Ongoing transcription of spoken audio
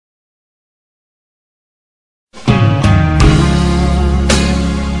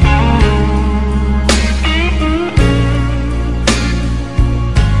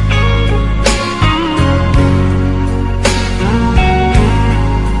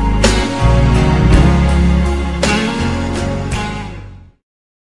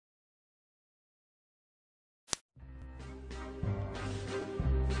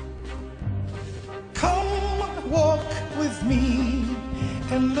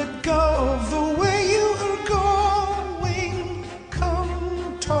let go of the way you are going.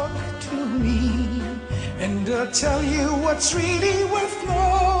 Come talk to me, and I'll tell you what's really worth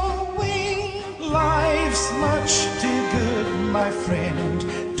knowing. Life's much too good, my friend.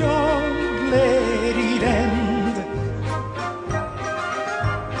 Don't let it end.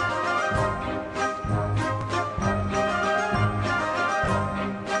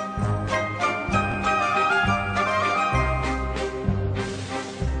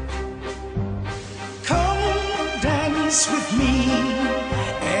 With me,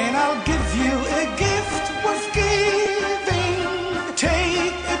 and I'll give you a gift worth giving.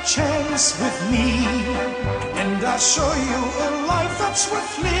 Take a chance with me, and I'll show you a life that's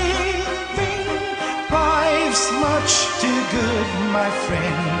worth living. Life's much too good, my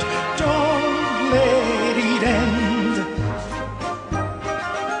friend. Don't let it end.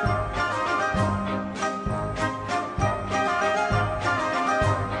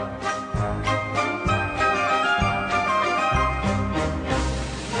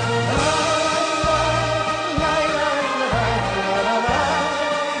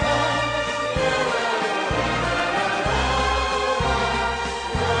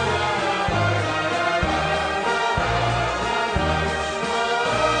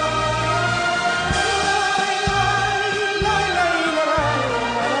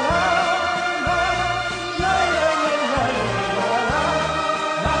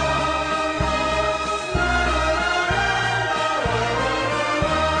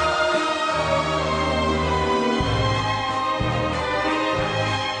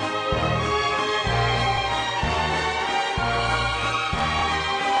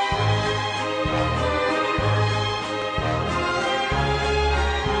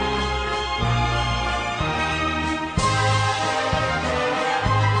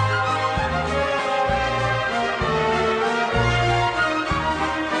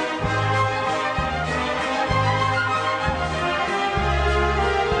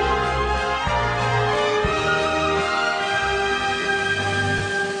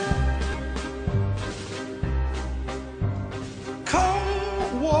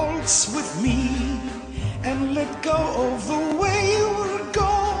 Waltz with me, and let go of the way you were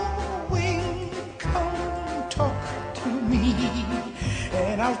going. Come talk to me,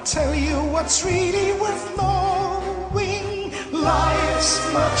 and I'll tell you what's really worth knowing. Life's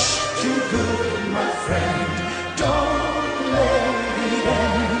much too good, my friend. Don't let it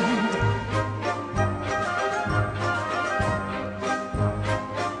end.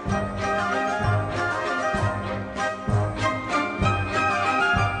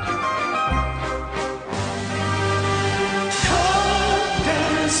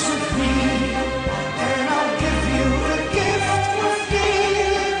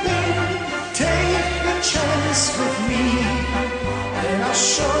 With me, and I'll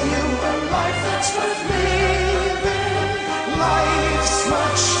show